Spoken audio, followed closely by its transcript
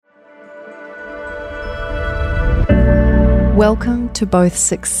Welcome to both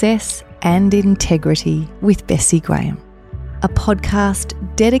Success and Integrity with Bessie Graham, a podcast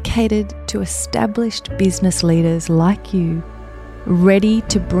dedicated to established business leaders like you, ready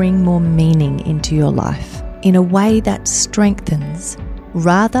to bring more meaning into your life in a way that strengthens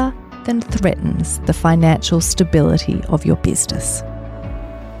rather than threatens the financial stability of your business.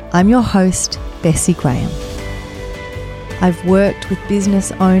 I'm your host, Bessie Graham. I've worked with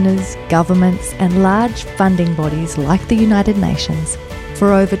business owners, governments, and large funding bodies like the United Nations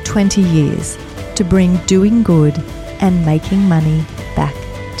for over 20 years to bring doing good and making money back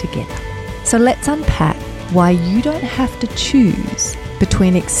together. So let's unpack why you don't have to choose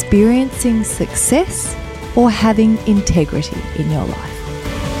between experiencing success or having integrity in your life.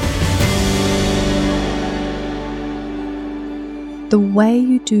 The way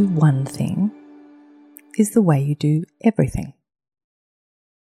you do one thing is the way you do everything.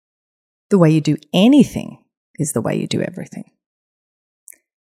 The way you do anything is the way you do everything.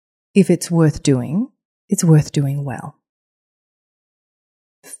 If it's worth doing, it's worth doing well.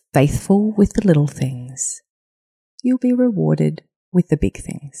 Faithful with the little things, you'll be rewarded with the big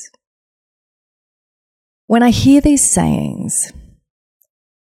things. When I hear these sayings,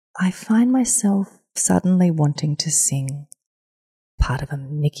 I find myself suddenly wanting to sing part of a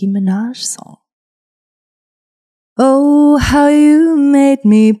Nicki Minaj song. Oh, how you made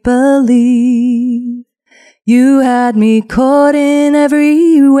me believe you had me caught in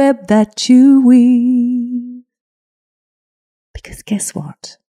every web that you weave. Because guess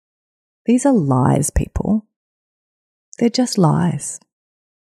what? These are lies, people. They're just lies.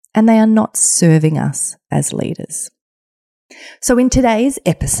 And they are not serving us as leaders. So in today's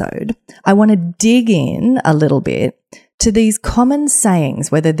episode, I want to dig in a little bit to these common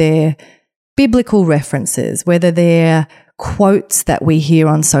sayings, whether they're biblical references, whether they're quotes that we hear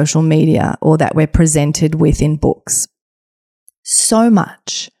on social media or that we're presented with in books. So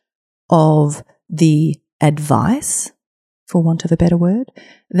much of the advice, for want of a better word,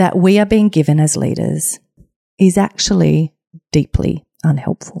 that we are being given as leaders is actually deeply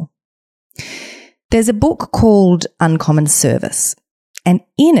unhelpful. There's a book called Uncommon Service, and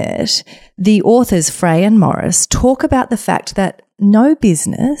in it, the authors Frey and Morris talk about the fact that no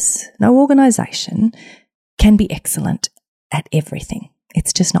business, no organisation can be excellent at everything.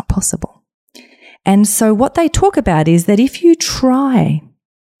 It's just not possible. And so what they talk about is that if you try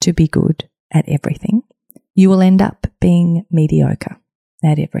to be good at everything, you will end up being mediocre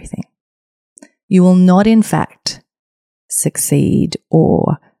at everything. You will not, in fact, succeed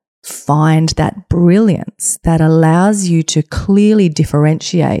or find that brilliance that allows you to clearly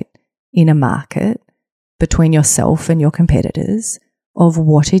differentiate in a market between yourself and your competitors of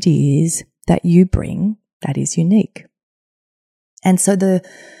what it is that you bring that is unique. And so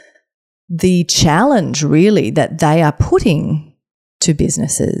the challenge really that they are putting to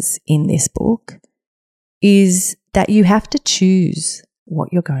businesses in this book is that you have to choose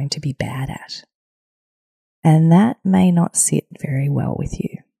what you're going to be bad at. And that may not sit very well with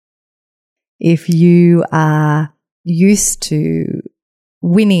you. If you are used to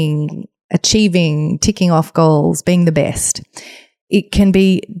winning, achieving, ticking off goals, being the best, it can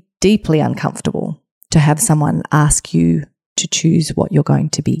be deeply uncomfortable to have someone ask you to choose what you're going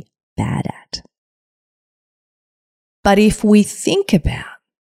to be bad at. But if we think about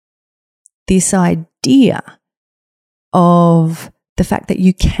this idea of the fact that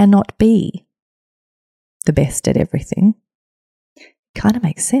you cannot be the best at everything, it kind of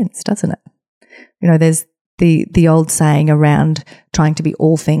makes sense, doesn't it? You know, there's the old saying around trying to be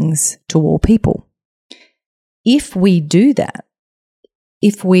all things to all people. If we do that,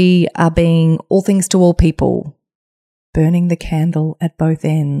 if we are being all things to all people, burning the candle at both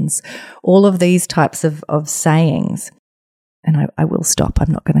ends, all of these types of sayings, and I will stop,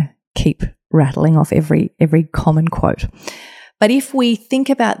 I'm not going to keep rattling off every common quote. But if we think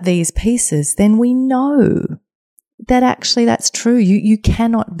about these pieces, then we know that actually that's true. You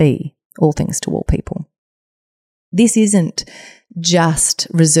cannot be all things to all people. This isn't just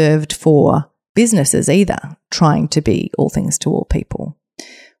reserved for businesses either, trying to be all things to all people.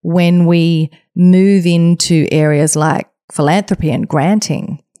 When we move into areas like philanthropy and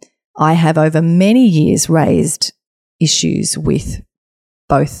granting, I have over many years raised issues with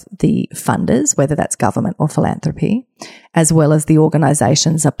both the funders, whether that's government or philanthropy, as well as the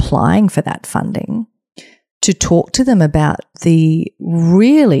organisations applying for that funding, to talk to them about the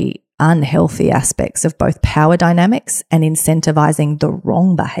really unhealthy aspects of both power dynamics and incentivising the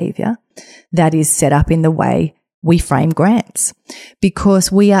wrong behaviour that is set up in the way we frame grants,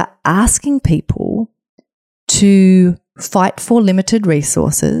 because we are asking people to fight for limited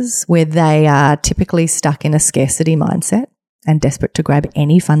resources where they are typically stuck in a scarcity mindset and desperate to grab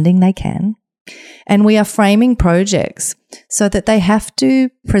any funding they can. And we are framing projects so that they have to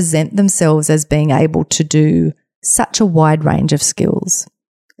present themselves as being able to do such a wide range of skills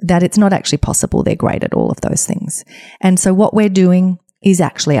that it's not actually possible they're great at all of those things. And so what we're doing is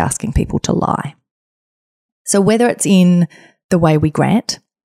actually asking people to lie. So whether it's in the way we grant,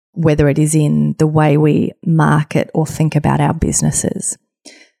 whether it is in the way we market or think about our businesses,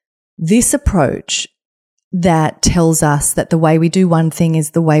 this approach that tells us that the way we do one thing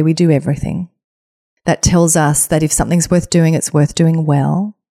is the way we do everything, that tells us that if something's worth doing, it's worth doing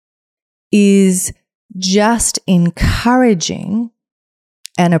well, is just encouraging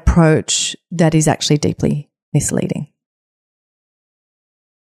an approach that is actually deeply misleading.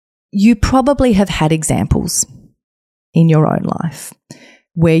 You probably have had examples in your own life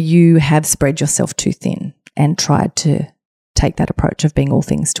where you have spread yourself too thin and tried to take that approach of being all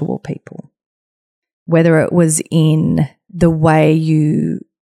things to all people. Whether it was in the way you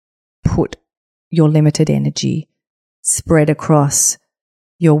put your limited energy spread across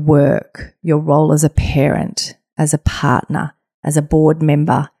your work, your role as a parent, as a partner, as a board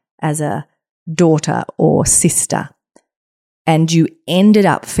member, as a daughter or sister, and you ended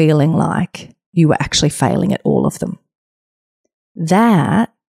up feeling like you were actually failing at all of them.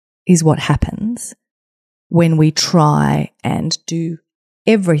 That is what happens when we try and do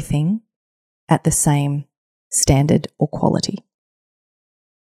everything at the same standard or quality.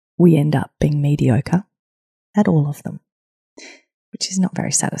 We end up being mediocre at all of them, which is not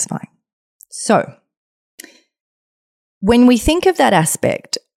very satisfying. So, when we think of that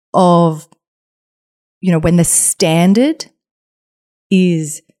aspect of, when the standard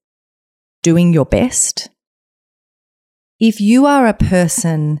is doing your best, if you are a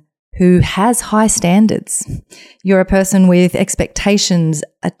person who has high standards, you're a person with expectations,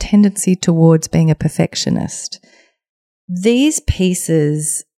 a tendency towards being a perfectionist, these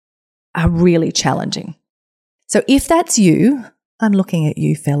pieces are really challenging. So if that's you, I'm looking at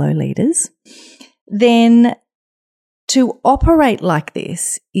you, fellow leaders, then to operate like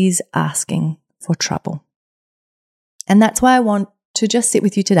this is asking for trouble. And that's why I want to just sit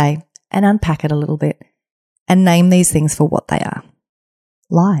with you today and unpack it a little bit and name these things for what they are.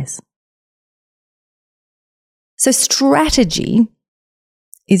 Lies. So strategy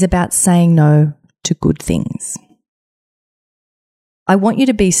is about saying no to good things. I want you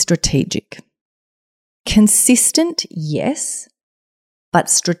to be strategic. Consistent, yes, but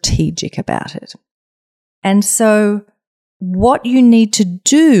strategic about it. And so what you need to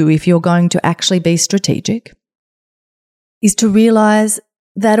do if you're going to actually be strategic is to realize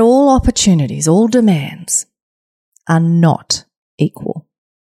that all opportunities, all demands are not equal,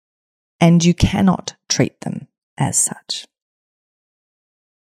 and you cannot treat them as such.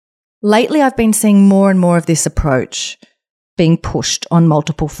 Lately, I've been seeing more and more of this approach being pushed on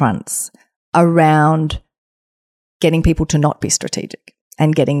multiple fronts around getting people to not be strategic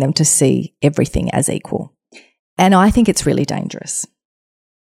and getting them to see everything as equal. And I think it's really dangerous.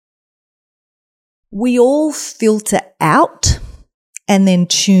 We all filter out and then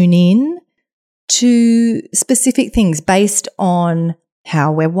tune in to specific things based on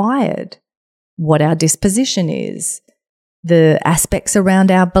how we're wired, what our disposition is, the aspects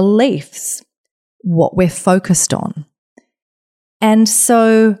around our beliefs, what we're focused on. And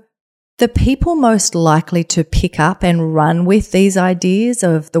so the people most likely to pick up and run with these ideas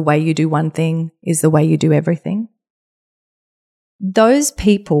of the way you do one thing is the way you do everything, those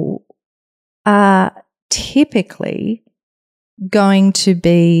people are typically going to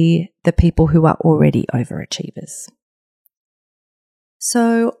be the people who are already overachievers.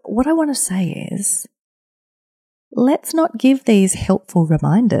 So what I want to say is, let's not give these helpful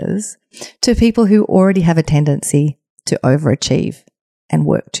reminders to people who already have a tendency to overachieve and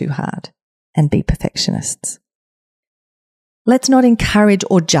work too hard and be perfectionists. Let's not encourage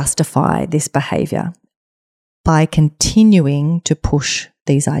or justify this behaviour by continuing to push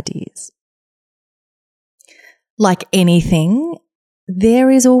these ideas. Like anything,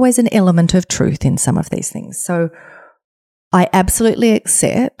 there is always an element of truth in some of these things. So I absolutely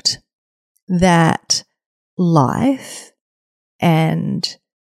accept that life and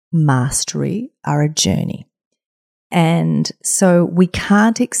mastery are a journey. And so we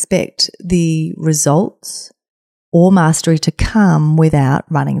can't expect the results or mastery to come without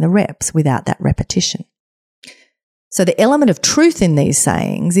running the reps, without that repetition. So the element of truth in these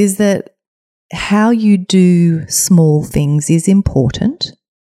sayings is that how you do small things is important,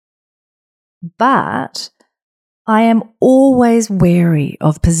 but I am always wary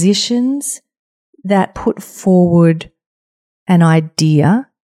of positions that put forward an idea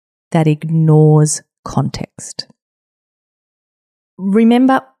that ignores context.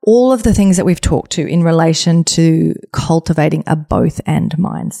 remember all of the things that we've talked to in relation to cultivating a both and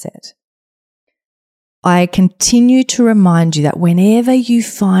mindset. I continue to remind you that whenever you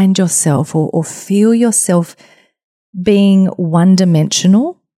find yourself or feel yourself being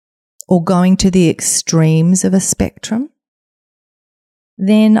one-dimensional or going to the extremes of a spectrum,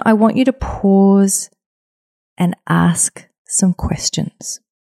 then I want you to pause and ask some questions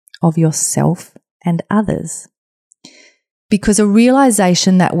of yourself and others. Because a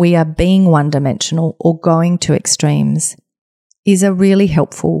realization that we are being one-dimensional or going to extremes is a really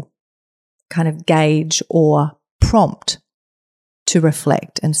helpful kind of gauge or prompt to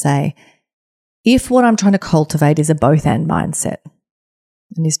reflect and say, if what I'm trying to cultivate is a both and mindset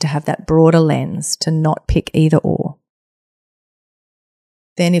and is to have that broader lens, to not pick either or,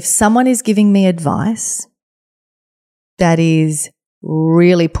 then if someone is giving me advice that is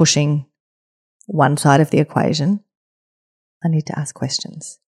really pushing one side of the equation, I need to ask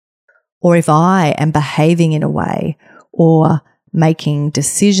questions. Or if I am behaving in a way or making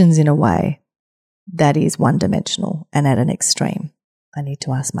decisions in a way that is one-dimensional and at an extreme, I need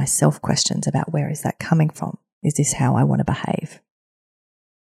to ask myself questions about where is that coming from? Is this how I want to behave?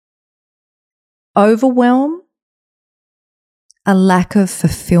 Overwhelm, a lack of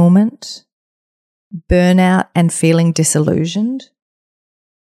fulfillment, burnout and feeling disillusioned,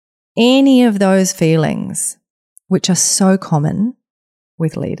 any of those feelings which are so common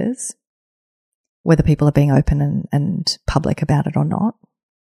with leaders, whether people are being open and public about it or not,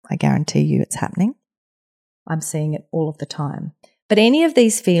 I guarantee you it's happening. I'm seeing it all of the time. But any of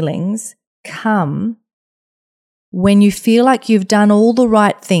these feelings come when you feel like you've done all the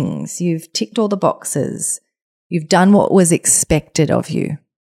right things, you've ticked all the boxes, you've done what was expected of you,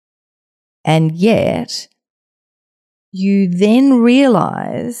 and yet you then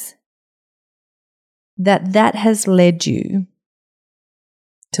realize that that has led you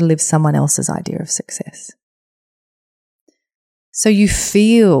to live someone else's idea of success. So you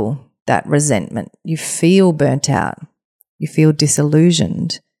feel that resentment, you feel burnt out, you feel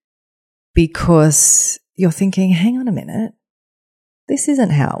disillusioned because you're thinking, hang on a minute, this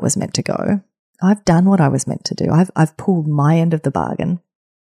isn't how it was meant to go. I've done what I was meant to do. I've pulled my end of the bargain.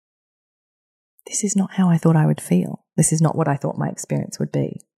 This is not how I thought I would feel. This is not what I thought my experience would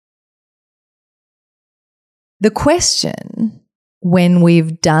be. The question, when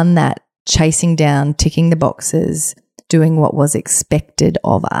we've done that chasing down, ticking the boxes, doing what was expected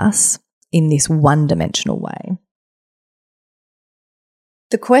of us in this one-dimensional way,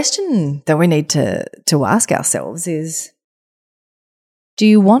 the question that we need to ask ourselves is, do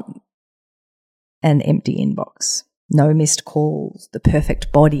you want an empty inbox, no missed calls, the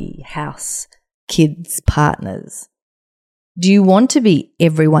perfect body, house, kids, partners? Do you want to be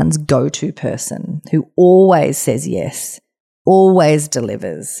everyone's go-to person who always says yes, always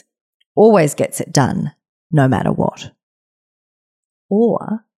delivers, always gets it done, no matter what?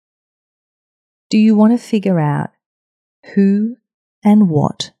 Or do you want to figure out who and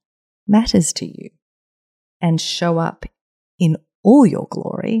what matters to you and show up in all your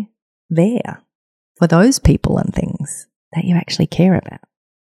glory there for those people and things that you actually care about?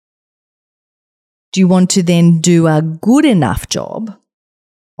 Do you want to then do a good enough job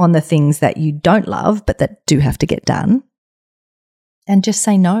on the things that you don't love but that do have to get done and just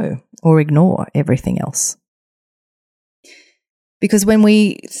say no or ignore everything else? Because when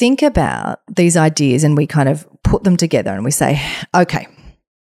we think about these ideas and we kind of put them together and we say, okay,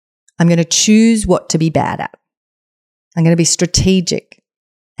 I'm going to choose what to be bad at. I'm going to be strategic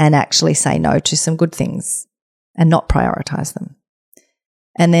and actually say no to some good things and not prioritize them.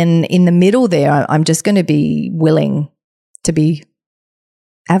 And then in the middle there, I'm just going to be willing to be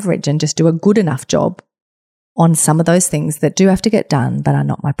average and just do a good enough job on some of those things that do have to get done but are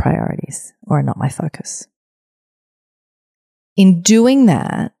not my priorities or are not my focus. In doing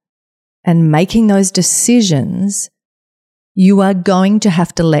that and making those decisions, you are going to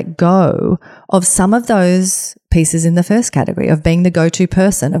have to let go of some of those pieces in the first category of being the go-to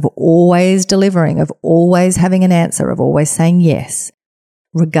person, of always delivering, of always having an answer, of always saying yes,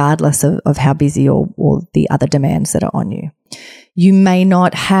 regardless of how busy or the other demands that are on you. You may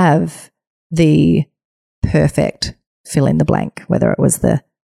not have the perfect fill in the blank, whether it was the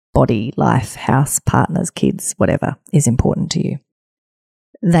body, life, house, partners, kids, whatever is important to you.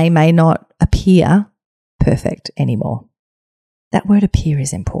 They may not appear perfect anymore. That word appear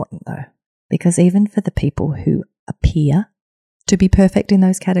is important though, because even for the people who appear to be perfect in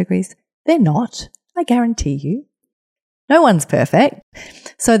those categories, they're not. I guarantee you. No one's perfect.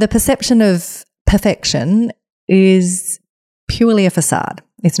 So the perception of perfection is purely a facade.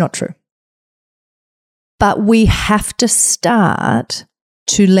 It's not true. But we have to start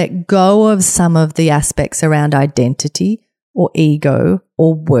to let go of some of the aspects around identity or ego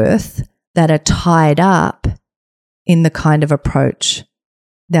or worth that are tied up in the kind of approach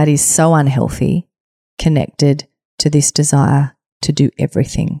that is so unhealthy, connected to this desire to do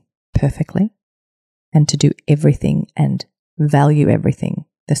everything perfectly and to do everything and value everything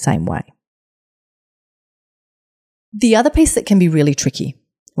the same way. The other piece that can be really tricky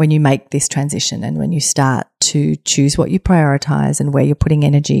when you make this transition and when you start to choose what you prioritize and where you're putting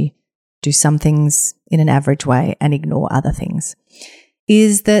energy, do some things in an average way and ignore other things,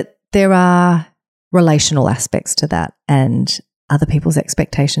 is that there are relational aspects to that and other people's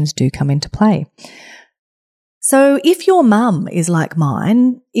expectations do come into play. So if your mum is like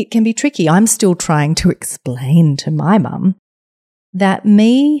mine, it can be tricky. I'm still trying to explain to my mum that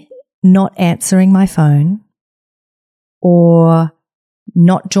me not answering my phone or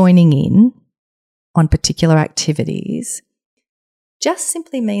not joining in on particular activities just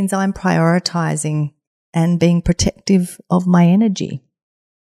simply means I'm prioritizing and being protective of my energy.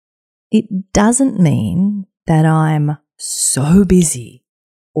 It doesn't mean that I'm so busy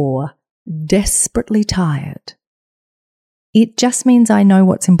or desperately tired. It just means I know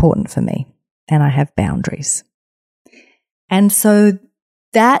what's important for me and I have boundaries. And so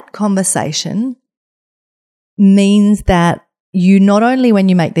that conversation means that you not only, when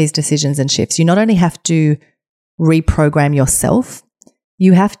you make these decisions and shifts, you not only have to reprogram yourself,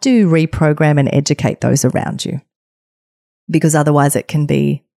 you have to reprogram and educate those around you, because otherwise it can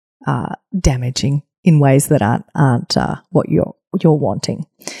be damaging in ways that aren't what you're wanting.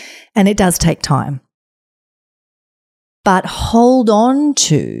 And it does take time. But hold on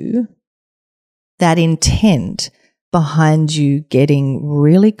to that intent behind you getting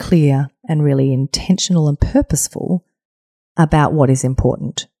really clear and really intentional and purposeful about what is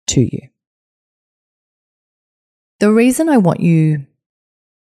important to you. The reason I want you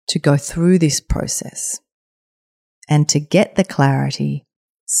to go through this process and to get the clarity,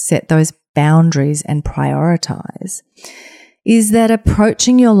 set those boundaries and prioritize is that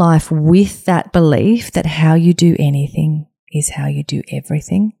approaching your life with that belief that how you do anything is how you do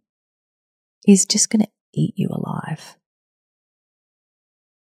everything is just going to eat you alive.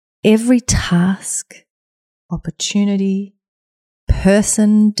 Every task, opportunity,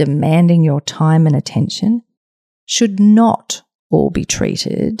 person demanding your time and attention should not all be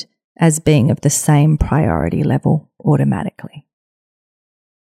treated as being of the same priority level automatically.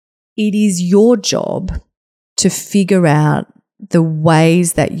 It is your job to figure out the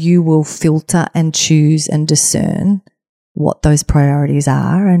ways that you will filter and choose and discern what those priorities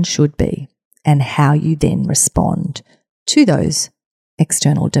are and should be, and how you then respond to those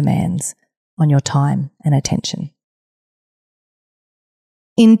external demands on your time and attention.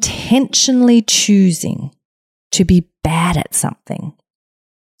 Intentionally choosing to be bad at something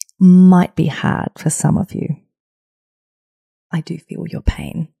might be hard for some of you. I do feel your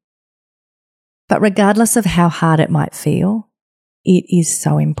pain. But regardless of how hard it might feel, it is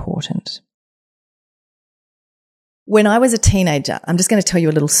so important. When I was a teenager, I'm just going to tell you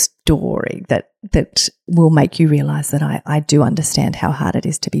a little story that will make you realize that I do understand how hard it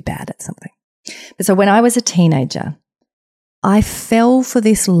is to be bad at something. But so when I was a teenager, I fell for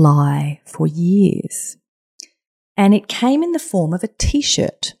this lie for years. And it came in the form of a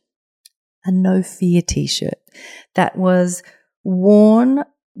t-shirt, a no fear t-shirt that was worn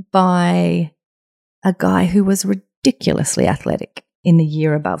by a guy who was ridiculously athletic in the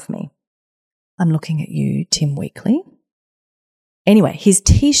year above me. I'm looking at you, Tim Weekly. Anyway, his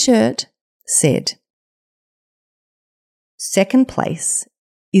t-shirt said, "Second place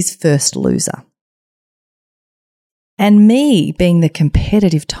is first loser." And me, being the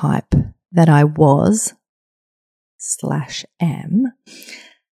competitive type that I was/am,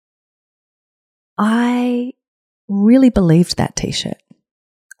 I really believed that t-shirt.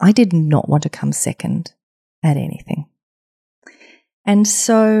 I did not want to come second at anything. And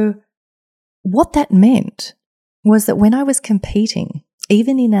so what that meant was that when I was competing,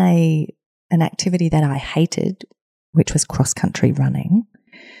 even in an activity that I hated, which was cross-country running,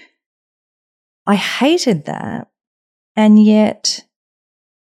 I hated that, and yet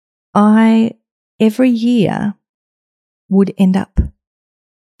I, every year, would end up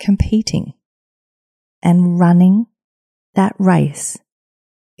competing and running that race,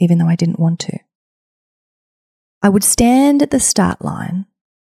 even though I didn't want to. I would stand at the start line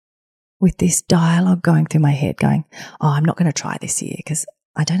with this dialogue going through my head going, oh, I'm not going to try this year because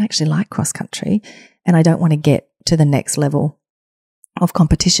I don't actually like cross country and I don't want to get to the next level of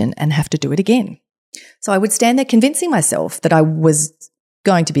competition and have to do it again. So I would stand there convincing myself that I was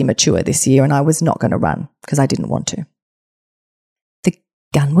going to be mature this year and I was not going to run because I didn't want to. The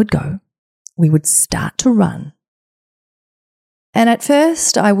gun would go. We would start to run. And at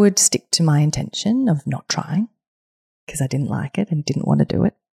first I would stick to my intention of not trying because I didn't like it and didn't want to do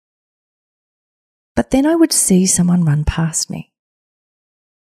it. But then I would see someone run past me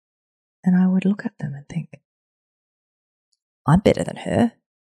and I would look at them and think, I'm better than her.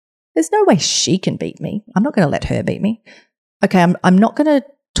 There's no way she can beat me. I'm not going to let her beat me. Okay, I'm not going to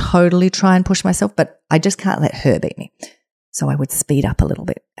totally try and push myself, but I just can't let her beat me. So I would speed up a little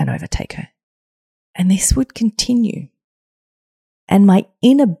bit and overtake her. And this would continue. And my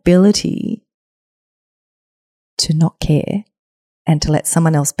inability to not care and to let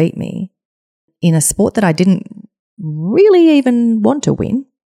someone else beat me in a sport that I didn't really even want to win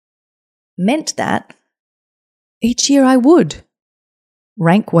meant that each year I would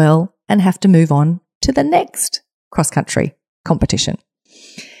rank well and have to move on to the next cross-country competition.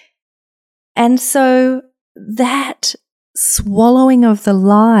 And so that swallowing of the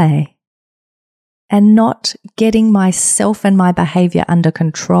lie and not getting myself and my behavior under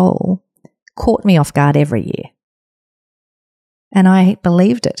control caught me off guard every year. And I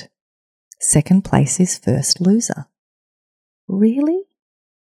believed it. Second place is first loser. Really?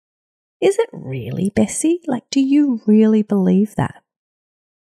 Is it really, Bessie? Like, do you really believe that?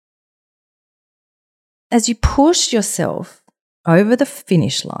 As you push yourself over the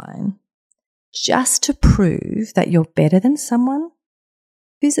finish line just to prove that you're better than someone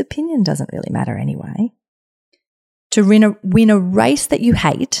whose opinion doesn't really matter anyway, to win a race that you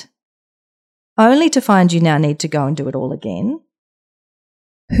hate, only to find you now need to go and do it all again,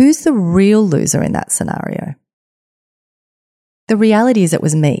 who's the real loser in that scenario? The reality is it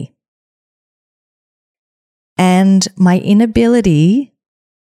was me. And my inability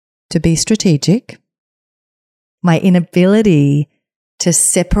to be strategic, my inability to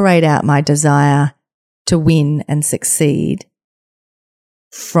separate out my desire to win and succeed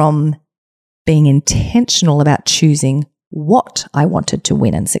from being intentional about choosing what I wanted to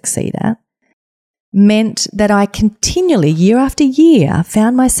win and succeed at, meant that I continually, year after year,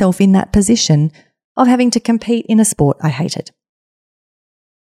 found myself in that position of having to compete in a sport I hated.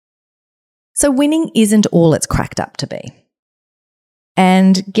 So winning isn't all it's cracked up to be.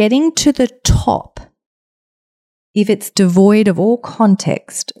 And getting to the top, if it's devoid of all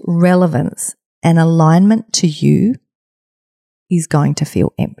context, relevance, and alignment to you, is going to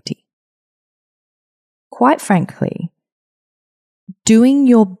feel empty. Quite frankly, doing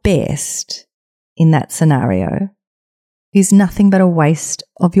your best in that scenario is nothing but a waste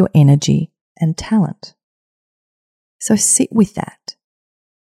of your energy and talent. So sit with that.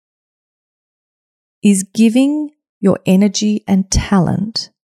 Is giving your energy and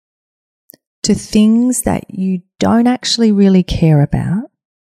talent to things that you don't actually really care about,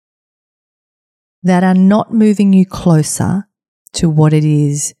 that are not moving you closer to what it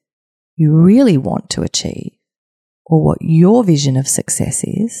is you really want to achieve or what your vision of success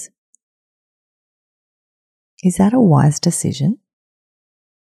is that a wise decision?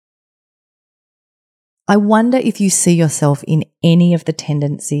 I wonder if you see yourself in any of the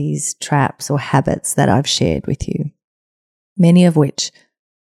tendencies, traps, or habits that I've shared with you, many of which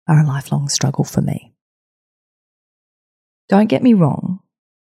are a lifelong struggle for me. Don't get me wrong.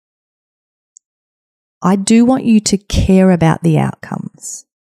 I do want you to care about the outcomes.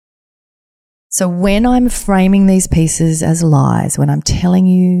 So when I'm framing these pieces as lies, when I'm telling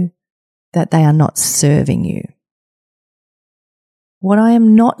you that they are not serving you, what I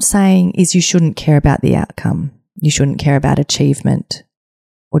am not saying is you shouldn't care about the outcome. You shouldn't care about achievement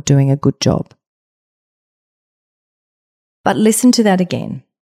or doing a good job. But listen to that again.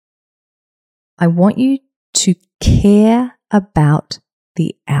 I want you to care about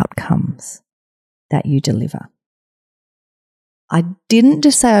the outcomes that you deliver. I didn't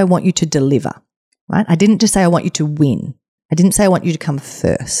just say I want you to deliver, right? I didn't just say I want you to win. I didn't say I want you to come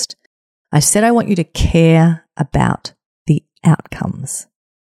first. I said I want you to care about the outcomes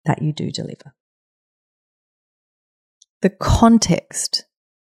that you do deliver. The context,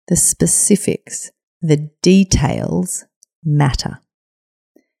 the specifics, the details matter.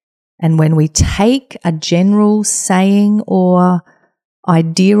 And when we take a general saying or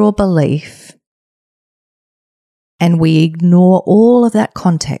idea or belief and we ignore all of that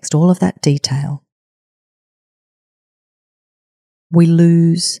context, all of that detail, we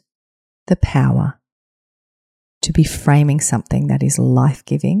lose the power to be framing something that is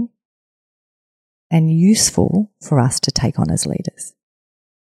life-giving and useful for us to take on as leaders.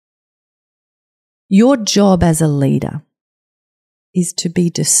 Your job as a leader is to be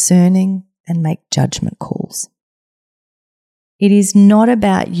discerning and make judgment calls. It is not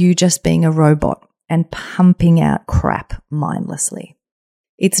about you just being a robot and pumping out crap mindlessly.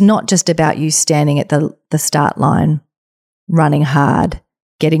 It's not just about you standing at the start line, running hard,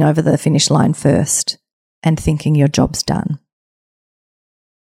 getting over the finish line first, and thinking your job's done.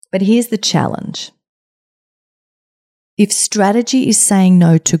 But here's the challenge. If strategy is saying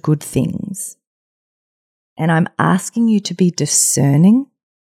no to good things, and I'm asking you to be discerning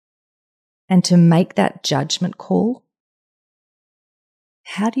and to make that judgment call,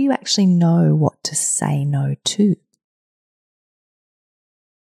 how do you actually know what to say no to?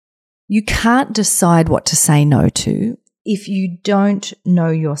 You can't decide what to say no to if you don't know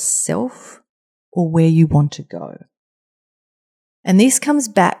yourself or where you want to go. And this comes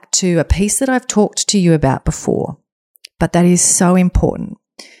back to a piece that I've talked to you about before, but that is so important,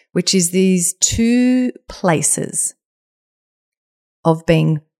 which is these two places of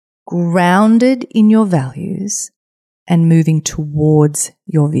being grounded in your values and moving towards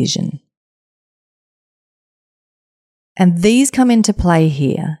your vision. And these come into play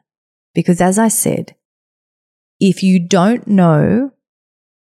here because, as I said, if you don't know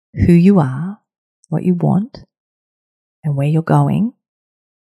who you are, what you want, and where you're going,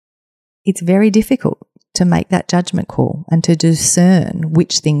 it's very difficult to make that judgment call and to discern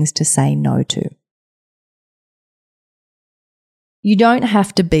which things to say no to. You don't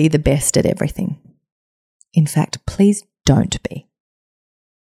have to be the best at everything. In fact, please don't be.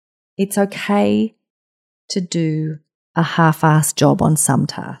 It's okay to do a half-assed job on some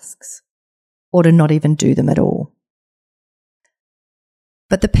tasks or to not even do them at all.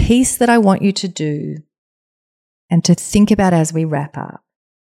 But the piece that I want you to do and to think about as we wrap up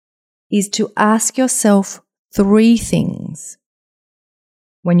is to ask yourself 3 things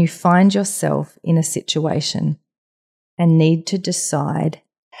when you find yourself in a situation and need to decide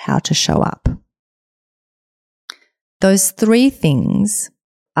how to show up. Those 3 things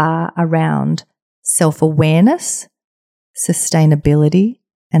are around self-awareness, sustainability,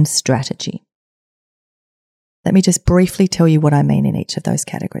 and strategy. Let me just briefly tell you what I mean in each of those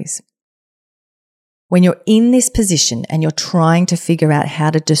categories. When you're in this position and you're trying to figure out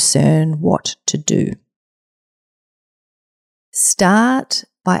how to discern what to do, start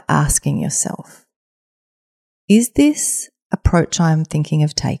by asking yourself, is this approach I'm thinking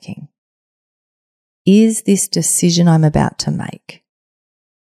of taking? Is this decision I'm about to make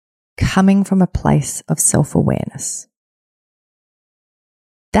coming from a place of self-awareness?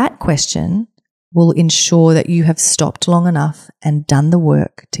 That question will ensure that you have stopped long enough and done the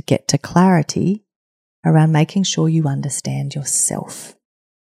work to get to clarity around making sure you understand yourself.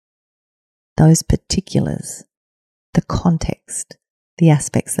 Those particulars, the context, the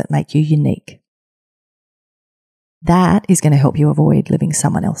aspects that make you unique. That is going to help you avoid living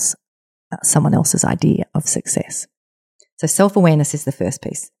someone else's idea of success. So self-awareness is the first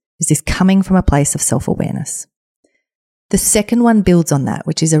piece. Is this coming from a place of self-awareness? The second one builds on that,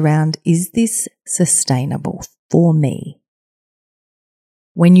 which is around, is this sustainable for me?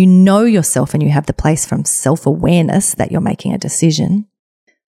 When you know yourself and you have the place from self-awareness that you're making a decision,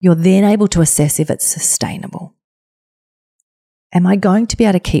 you're then able to assess if it's sustainable. Am I going to be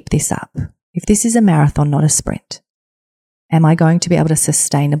able to keep this up? If this is a marathon, not a sprint, am I going to be able to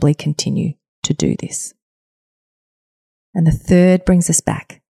sustainably continue to do this? And the third brings us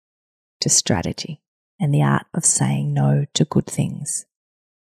back to strategy and the art of saying no to good things.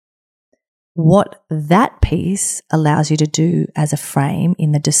 What that piece allows you to do as a frame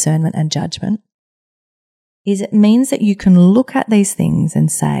in the discernment and judgment is it means that you can look at these things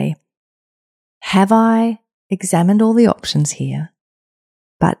and say, have I examined all the options here,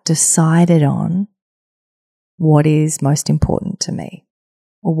 but decided on what is most important to me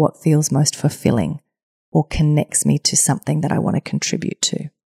or what feels most fulfilling or connects me to something that I want to contribute to?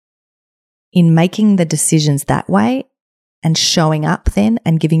 In making the decisions that way and showing up then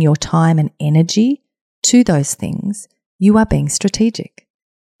and giving your time and energy to those things, you are being strategic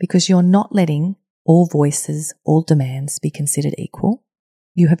because you're not letting all voices, all demands be considered equal.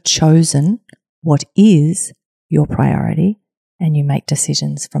 You have chosen what is your priority and you make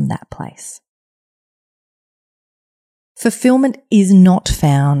decisions from that place. Fulfillment is not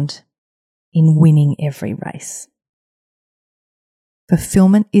found in winning every race.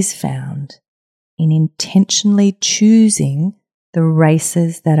 Fulfillment is found in intentionally choosing the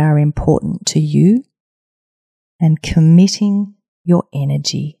races that are important to you and committing your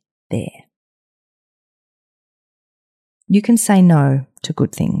energy there. You can say no to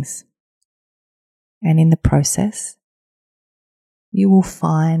good things, and in the process, you will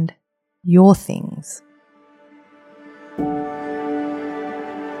find your things.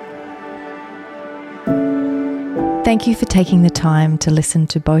 Thank you for taking the time to listen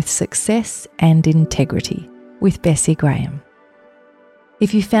to both Success and Integrity with Bessie Graham.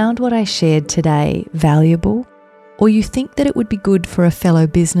 If you found what I shared today valuable, or you think that it would be good for a fellow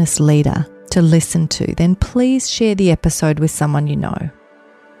business leader to listen to, then please share the episode with someone you know.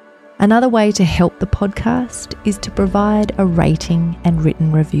 Another way to help the podcast is to provide a rating and written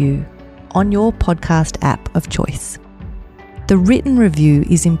review on your podcast app of choice. The written review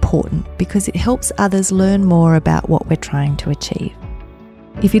is important because it helps others learn more about what we're trying to achieve.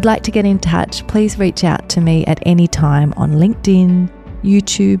 If you'd like to get in touch, please reach out to me at any time on LinkedIn,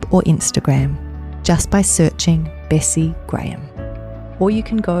 YouTube, or Instagram, just by searching Bessie Graham. Or you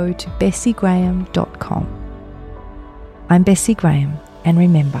can go to bessiegraham.com. I'm Bessie Graham, and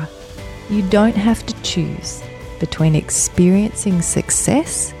remember, you don't have to choose between experiencing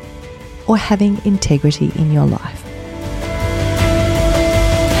success or having integrity in your life.